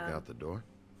I these walk found. out the door?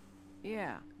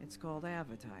 Yeah, it's called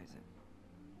advertising.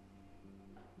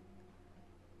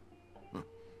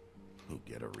 You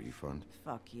get a refund?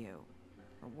 Fuck you.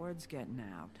 The word's getting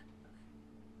out.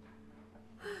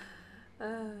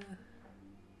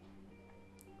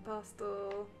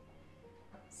 Pastel.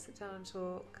 Sit down and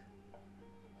talk.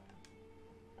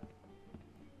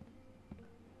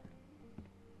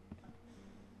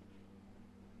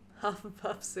 Half a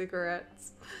puff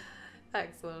cigarettes.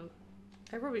 Excellent.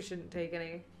 I probably shouldn't take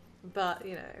any, but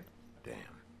you know. Damn.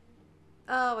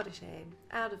 Oh, what a shame.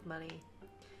 Out of money.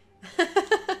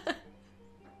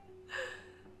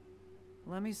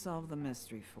 Let me solve the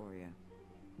mystery for you.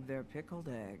 They're pickled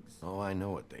eggs. Oh, I know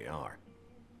what they are.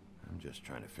 I'm just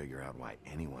trying to figure out why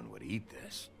anyone would eat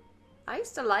this. I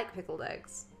used to like pickled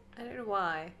eggs. I don't know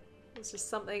why. There's just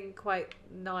something quite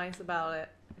nice about it.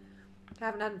 I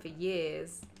haven't had them for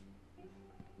years.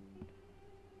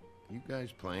 You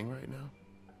guys playing right now?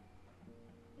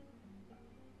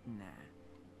 Nah.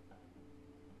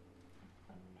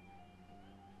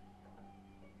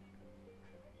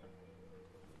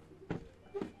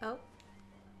 Oh.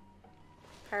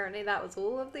 Apparently that was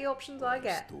all of the options I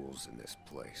get. Stools in this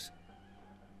place.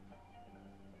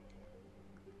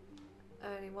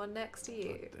 Only one next to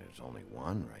you. But there's only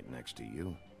one right next to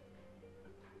you.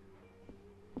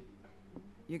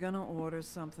 You gonna order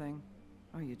something?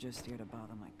 Or are you just here to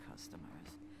bother my customers?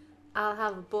 I'll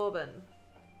have a bourbon.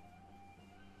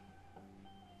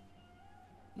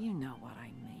 You know what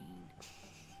I mean.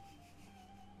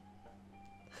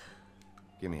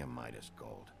 Give me a Midas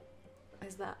Gold.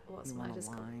 Is that what's You my want a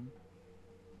discount? lime?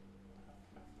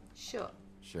 Sure.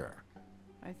 Sure.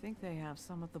 I think they have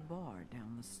some at the bar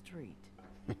down the street.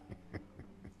 Think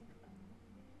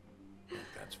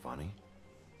that's funny?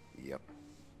 Yep.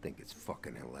 Think it's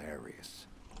fucking hilarious.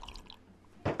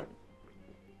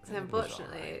 So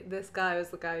unfortunately, this guy was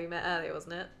the guy we met earlier,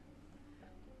 wasn't it?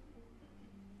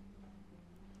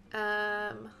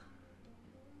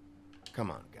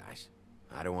 Come on, guys.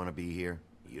 I don't want to be here.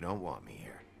 You don't want me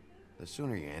here. The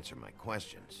sooner you answer my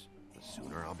questions, the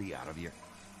sooner I'll be out of here.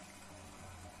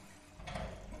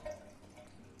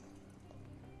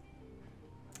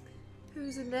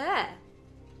 Who's in there?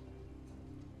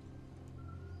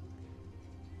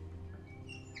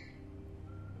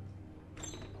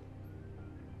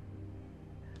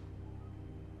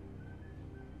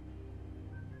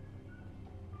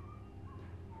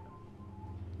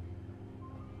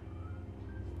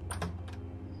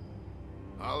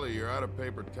 Holly, you're out of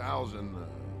paper towels and...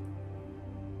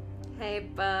 Hey,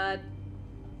 bud.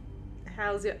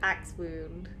 How's your axe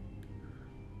wound?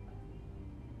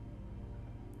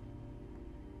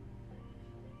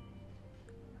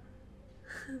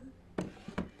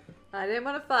 I didn't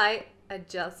want to fight. I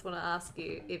just want to ask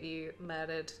you if you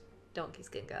murdered Donkey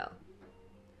Skin Girl.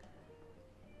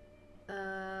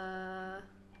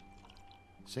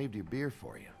 Saved your beer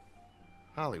for you.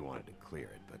 Holly wanted to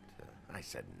clear it, but I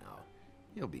said no.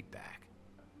 You'll be back.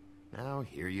 Now,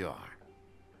 here you are.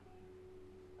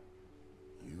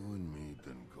 You and me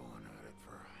been going at it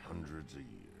for hundreds of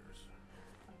years.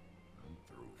 I'm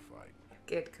through fighting.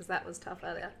 Good, because that was tough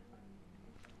earlier.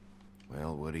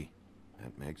 Well, Woody,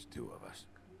 that makes two of us.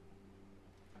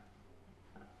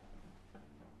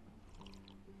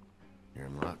 You're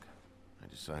in luck. I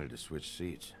decided to switch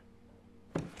seats.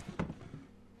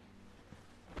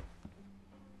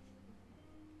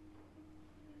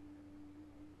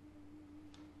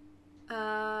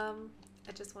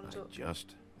 I just want to talk. I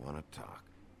just want to talk.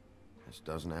 This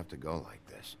doesn't have to go like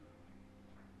this.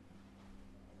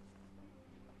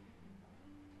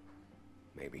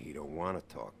 Maybe he don't want to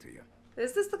talk to you.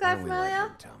 Is this the guy Why don't from we let earlier?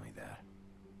 him tell me that.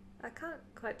 I can't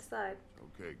quite decide.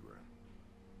 Okay, Grim.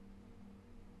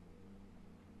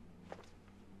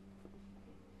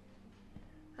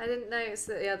 I didn't notice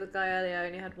that the other guy earlier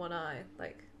only had one eye,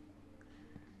 like.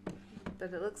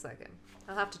 But it looks like him.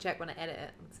 I'll have to check when I edit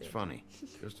it and see. It's funny.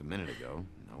 Just a minute ago,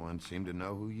 no one seemed to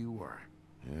know who you were.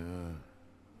 Yeah,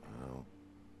 well,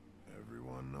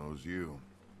 everyone knows you.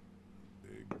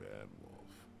 Big bad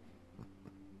wolf.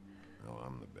 Well,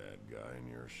 I'm the bad guy and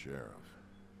you're a sheriff.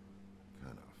 What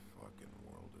kind of fucking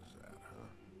world is that, huh?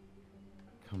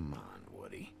 Come on,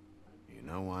 Woody. You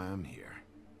know why I'm here.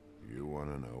 You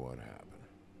want to know what happened?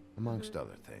 Amongst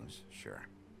other things, sure.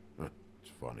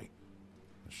 It's funny.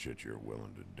 The shit you're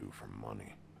willing to do for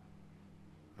money.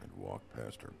 I'd walk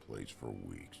past her place for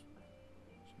weeks.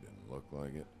 She didn't look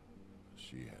like it.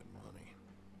 She had money.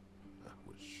 I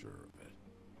was sure of it.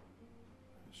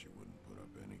 She wouldn't put up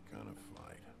any kind of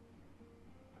fight.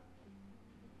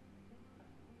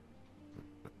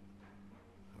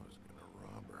 I was gonna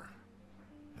rob her.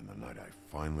 And the night I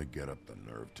finally get up the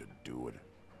nerve to do it,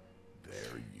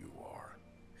 there you are.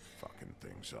 Fucking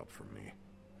things up for me.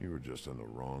 You were just in the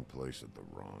wrong place at the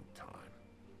wrong time.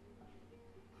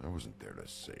 I wasn't there to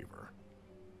save her.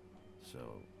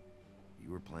 So,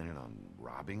 you were planning on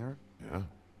robbing her? Yeah?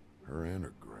 Her and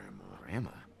her grandma. Grandma?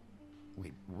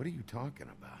 Wait, what are you talking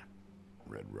about?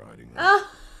 Red Riding Hood. Oh,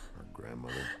 Her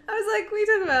grandmother I was like, what are you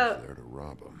talking was about? there to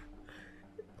rob him.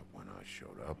 But when I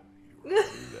showed up, you were already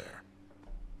there.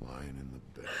 Lying in the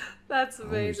bed. That's I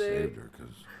only saved amazing. her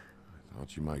because I thought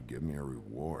she might give me a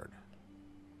reward.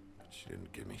 But she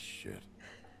didn't give me shit.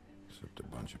 Except a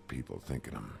bunch of people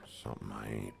thinking I'm something I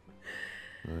ain't.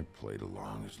 I played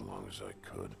along as I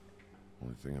could.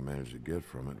 Only thing I managed to get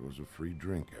from it was a free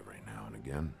drink every now and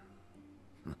again.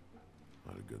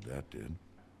 Lot of good that did.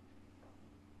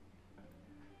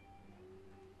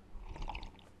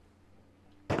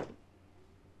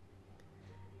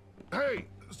 Hey,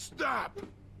 stop!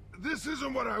 This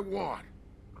isn't what I want.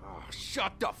 Oh,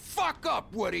 shut the fuck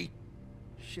up, Woody!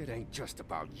 Shit ain't just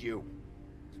about you.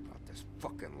 It's about this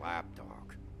fucking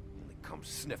lapdog. Only comes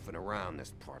sniffing around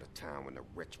this part of town when the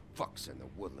rich fucks in the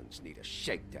woodlands need a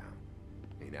shakedown.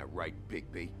 Ain't that right,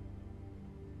 Bigby?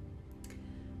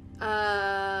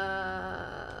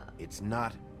 It's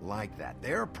not like that.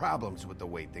 There are problems with the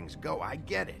way things go, I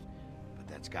get it. But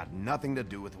that's got nothing to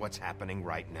do with what's happening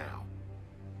right now.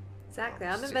 Exactly,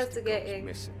 I'm Sister goes investigating.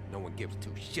 missing. No one gives two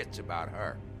shits about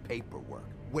her. Paperwork,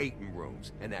 waiting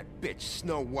rooms, and that bitch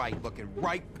Snow White looking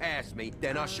right past me,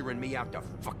 then ushering me out the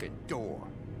fucking door.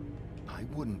 I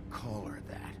wouldn't call her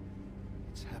that.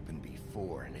 It's happened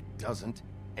before, and it doesn't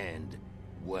end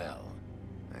well.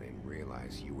 I didn't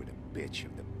realize you were the bitch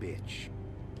of the bitch.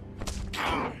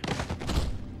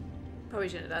 Probably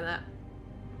shouldn't have done that.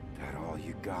 That all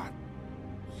you got?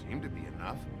 Seemed to be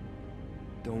enough.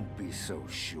 Don't be so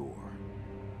sure.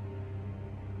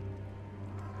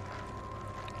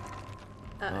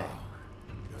 Uh-oh.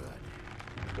 Good.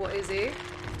 What is he?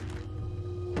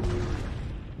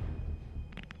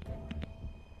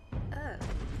 Oh.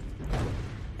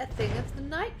 A thing of the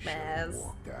nightmares. Should've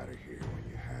walked out of here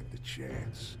when you had the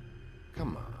chance.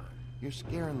 Come on. You're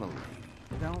scaring the lady.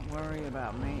 Don't worry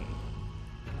about me.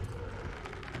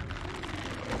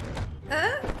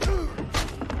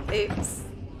 Oops.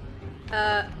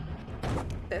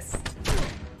 This.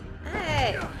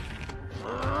 Hey!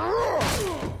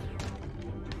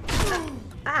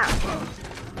 Ow!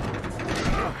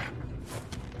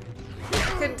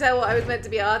 Couldn't tell what I was meant to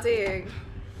be RTing.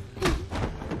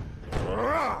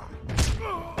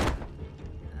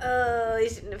 Oh, you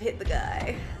shouldn't have hit the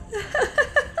guy.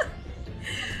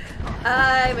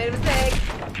 I made a mistake.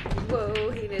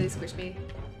 Whoa, he nearly squished me.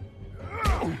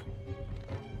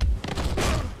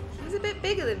 He's a bit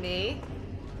bigger than me.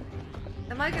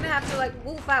 Am I gonna have to like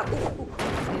wolf out? Ooh, ooh.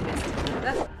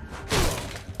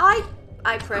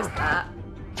 I pressed that.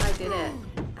 I did it.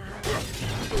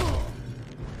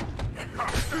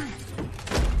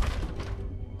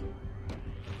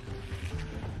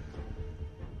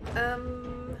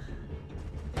 I'm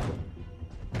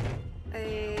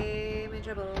in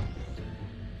trouble.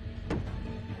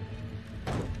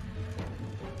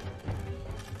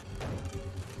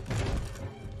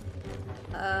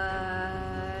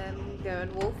 I'm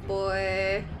going wolf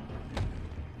boy.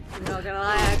 I'm not gonna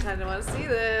lie, I kinda wanna see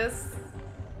this.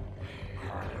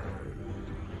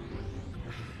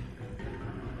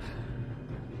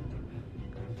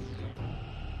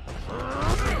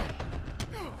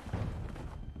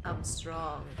 I'm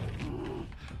strong.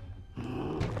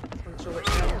 Wasn't sure which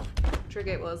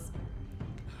trigger it was.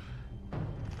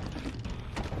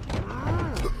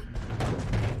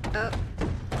 Oh.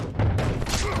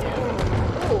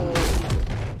 Oh.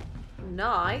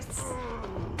 Nice.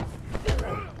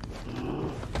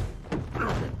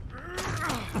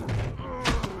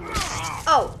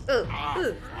 Oh.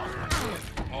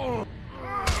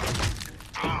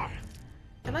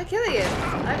 Am I killing him?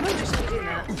 I probably shouldn't be doing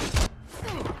that.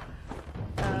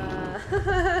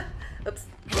 Oops.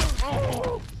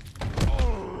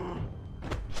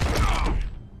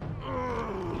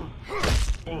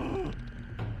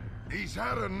 He's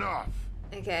had enough.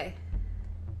 Okay.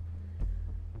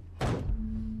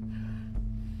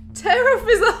 Tear off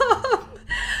his arm!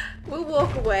 We'll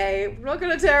walk away. We're not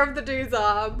gonna tear off the dude's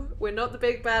arm. We're not the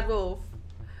big bad wolf.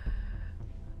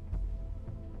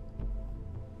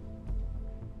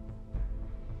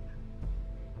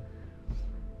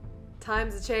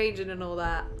 Times are changing and all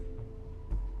that.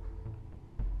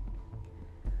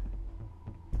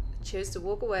 I chose to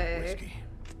walk away. Whiskey.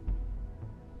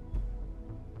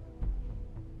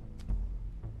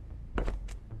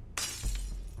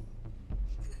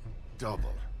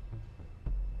 Double.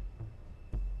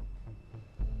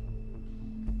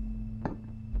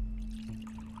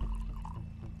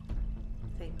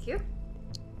 Thank you.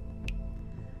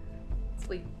 That's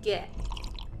what you get.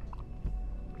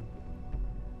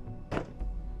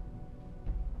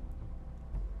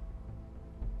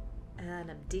 And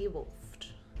I'm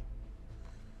de-wolfed.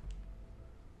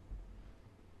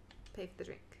 Pay for the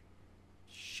drink.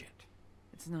 Shit.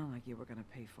 It's not like you were gonna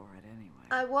pay for it anyway.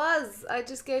 I was. I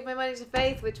just gave my money to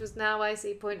Faith, which was now I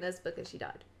see pointless because she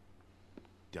died.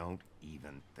 Don't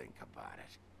even think about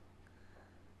it.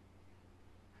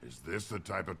 Is this the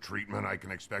type of treatment I can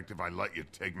expect if I let you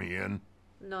take me in?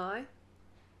 No.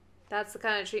 That's the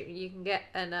kind of treatment you can get,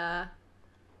 and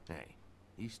Hey,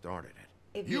 he started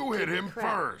it. if You hit give him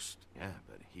crap. first. Yeah,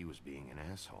 but he was being an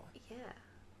asshole. Yeah.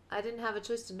 I didn't have a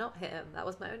choice to not hit him. That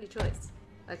was my only choice.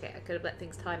 Okay, I could have let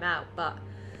things time out, but...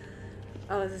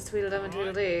 Oh, this is Tweedledum and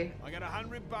Tweedledee. I got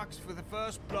 $100 for the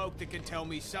first bloke that can tell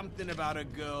me something about a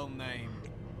girl named...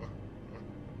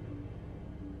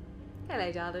 Hello,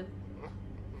 darling.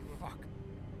 Fuck.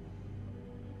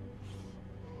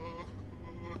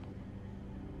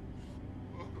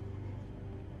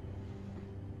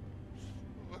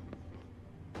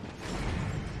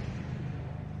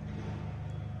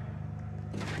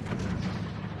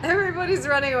 Everybody's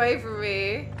running away from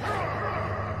me.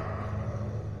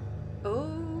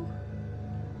 Oh.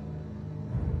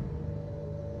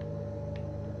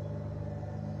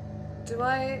 Do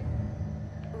I...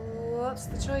 What's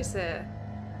the choice here?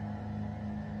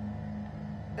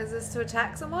 Is this to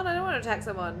attack someone? I don't want to attack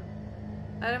someone.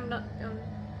 I'm not...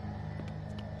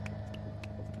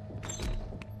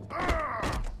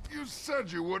 Ah! You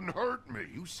said you wouldn't hurt me.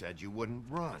 You said you wouldn't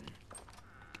run.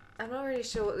 I'm not really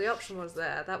sure what the option was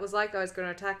there. That was like I was going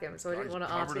to attack him, so I didn't want to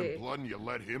Covered in RT. blood and you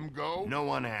let him go? No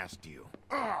one asked you.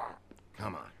 Ah!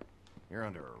 Come on. You're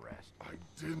under arrest. I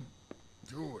didn't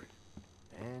do it.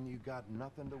 And you got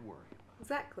nothing to worry about.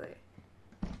 Exactly.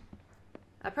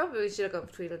 I probably should have gone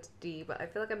for Tweedledee, but I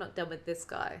feel like I'm not done with this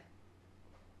guy.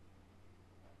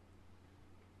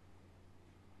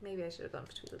 Maybe I should have gone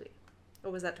for Tweedledee.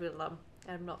 Or was that Tweedledum?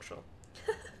 I'm not sure.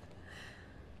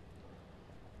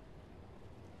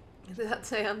 Did that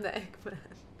say I'm the Eggman?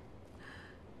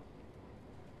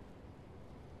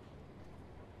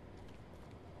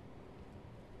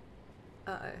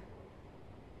 Uh-oh.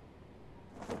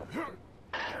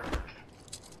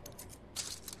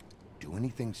 Do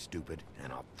anything stupid,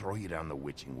 and I'll throw you down the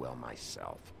witching well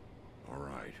myself. All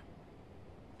right.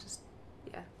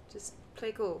 Just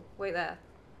play cool. Wait there.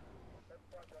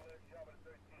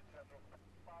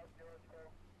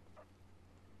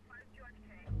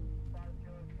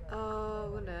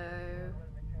 Oh no.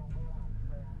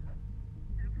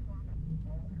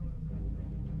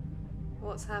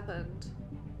 What's happened?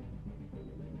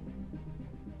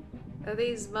 Are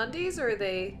these Mondays or are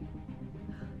they...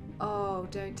 Oh,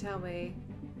 don't tell me.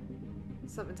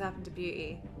 Something's happened to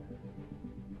Beauty.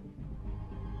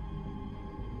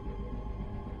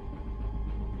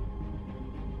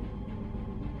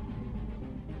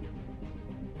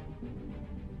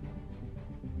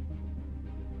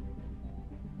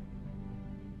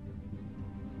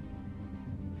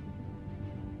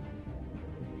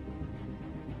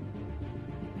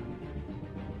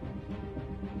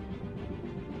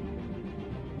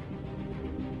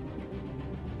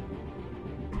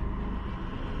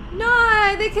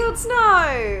 No, they killed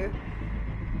Snow.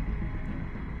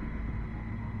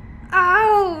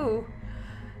 Ow!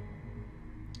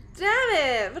 Damn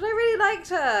it! But I really liked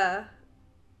her.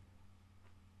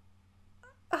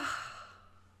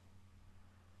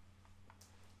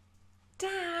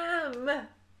 Damn!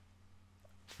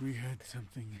 We had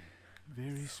something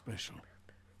very special.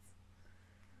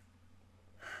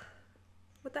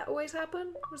 Would that always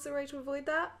happen? Was there a way to avoid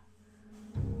that?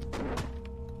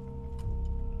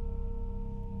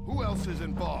 Who else is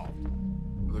involved?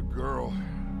 The girl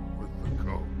with the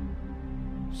coat.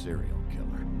 Serial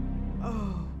killer.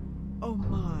 Oh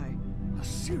my. A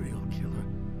serial killer?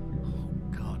 Oh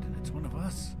God, and it's one of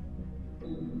us?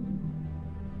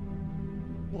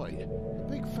 Wait, the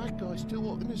big fat guy's still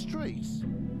walking the streets?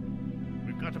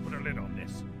 We've got to put a lid on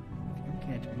this. If you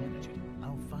can't manage it,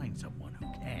 I'll find someone who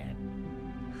can.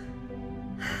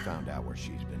 I found out where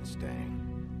she's been staying.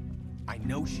 I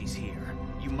know she's here.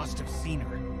 You must have seen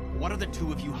her. What are the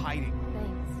two of you hiding?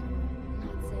 Thanks.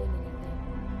 Not saying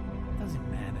anything.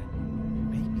 Doesn't matter.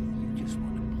 Maybe you just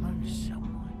want to punish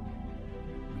someone.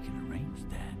 We can arrange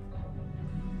that.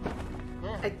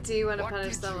 I do want to What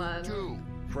punish did someone. you do?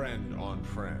 Friend on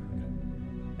friend.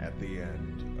 At the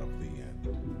end of the end.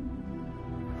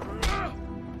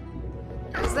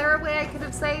 Is there a way I could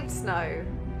have saved Snow?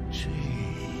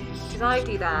 Jeez. Did I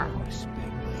do that? Christ,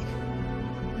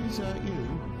 Bigby. Is that you?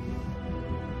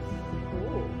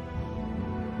 Ooh.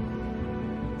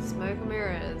 Smoke and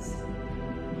mirrors.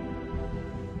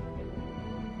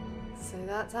 So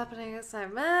that's happening this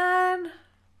time. Man!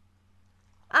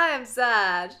 I am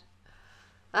sad.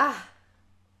 Ah.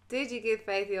 Did you give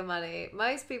Faith your money?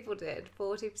 Most people did,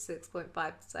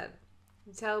 46.5%.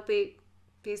 Tell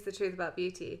Beast the truth about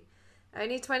Beauty.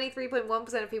 Only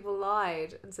 23.1% of people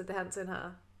lied and said they hadn't seen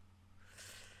her.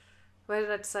 Where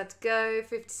did I decide to go?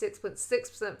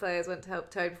 56.6% players went to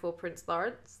help Toad before Prince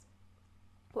Lawrence.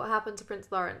 What happened to Prince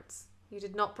Lawrence? You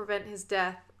did not prevent his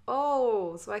death.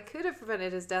 Oh, so I could have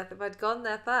prevented his death if I'd gone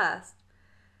there first.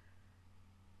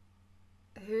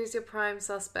 Who's your prime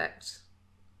suspect?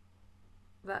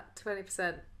 That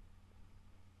 20%.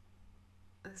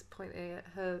 I was pointing at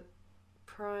her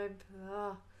prime.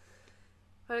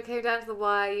 When it came down to the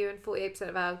wire, you and 48%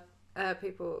 of our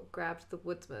people grabbed the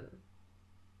woodsman.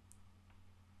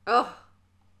 Oh,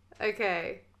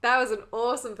 okay. That was an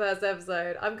awesome first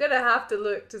episode. I'm going to have to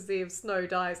look to see if Snow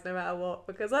dies no matter what,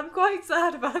 because I'm quite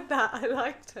sad about that. I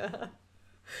liked her.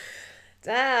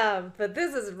 Damn, but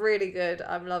this is really good.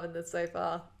 I'm loving this so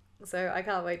far. So I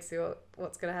can't wait to see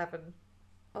what's going to happen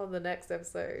on the next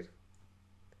episode.